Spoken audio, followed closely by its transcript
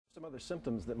Some other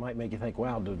symptoms that might make you think,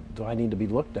 wow, do I need to be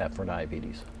looked at for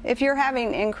diabetes? If you're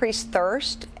having increased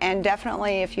thirst, and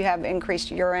definitely if you have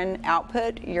increased urine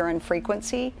output, urine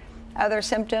frequency, other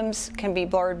symptoms can be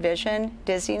blurred vision,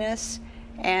 dizziness,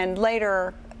 and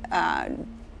later,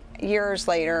 years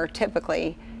later,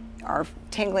 typically, are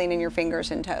tingling in your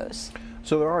fingers and toes.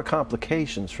 So there are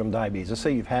complications from diabetes. Let's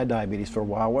say you've had diabetes for a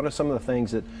while. What are some of the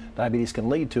things that diabetes can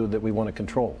lead to that we want to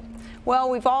control?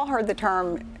 Well, we've all heard the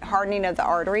term hardening of the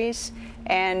arteries,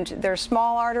 and there are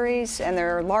small arteries and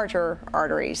there are larger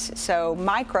arteries. So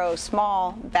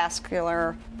small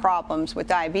vascular problems with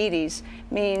diabetes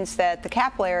means that the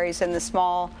capillaries in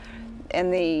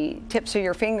the tips of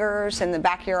your fingers and the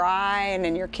back of your eye and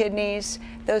in your kidneys,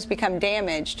 those become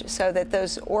damaged so that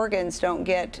those organs don't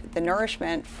get the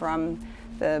nourishment from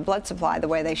the blood supply the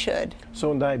way they should.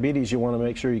 So in diabetes, you want to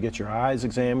make sure you get your eyes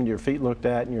examined, your feet looked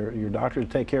at, and your doctor to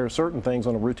take care of certain things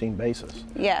on a routine basis.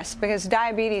 Yes, because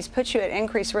diabetes puts you at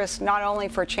increased risk not only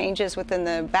for changes within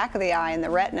the back of the eye and the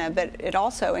retina, but it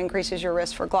also increases your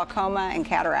risk for glaucoma and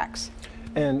cataracts.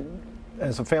 And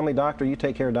as a family doctor, you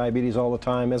take care of diabetes all the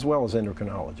time, as well as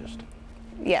endocrinologist.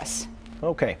 Yes.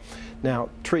 Okay. Now,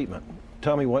 treatment.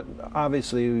 Tell me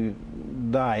obviously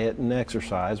diet and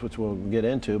exercise, which we'll get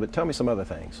into, but tell me some other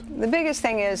things. The biggest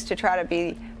thing is to try to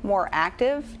be more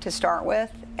active to start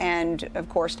with, and of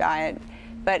course diet.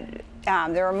 But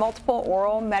there are multiple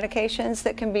oral medications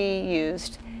that can be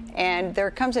used, and there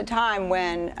comes a time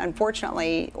when,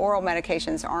 unfortunately, oral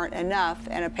medications aren't enough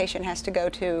and a patient has to go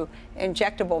to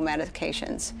injectable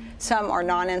medications. Some are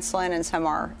non-insulin and some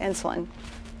are insulin.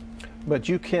 But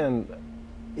you can,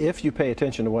 if you pay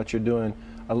attention to what you're doing,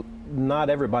 not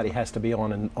everybody has to be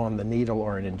on the needle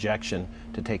or an injection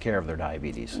to take care of their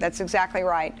diabetes. That's exactly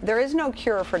right. There is no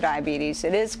cure for diabetes.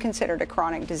 It is considered a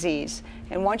chronic disease.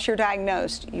 And once you're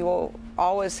diagnosed, you will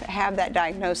always have that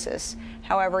diagnosis.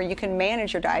 However, you can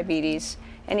manage your diabetes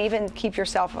and even keep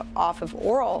yourself off of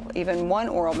even one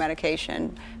oral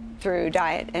medication through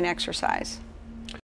diet and exercise.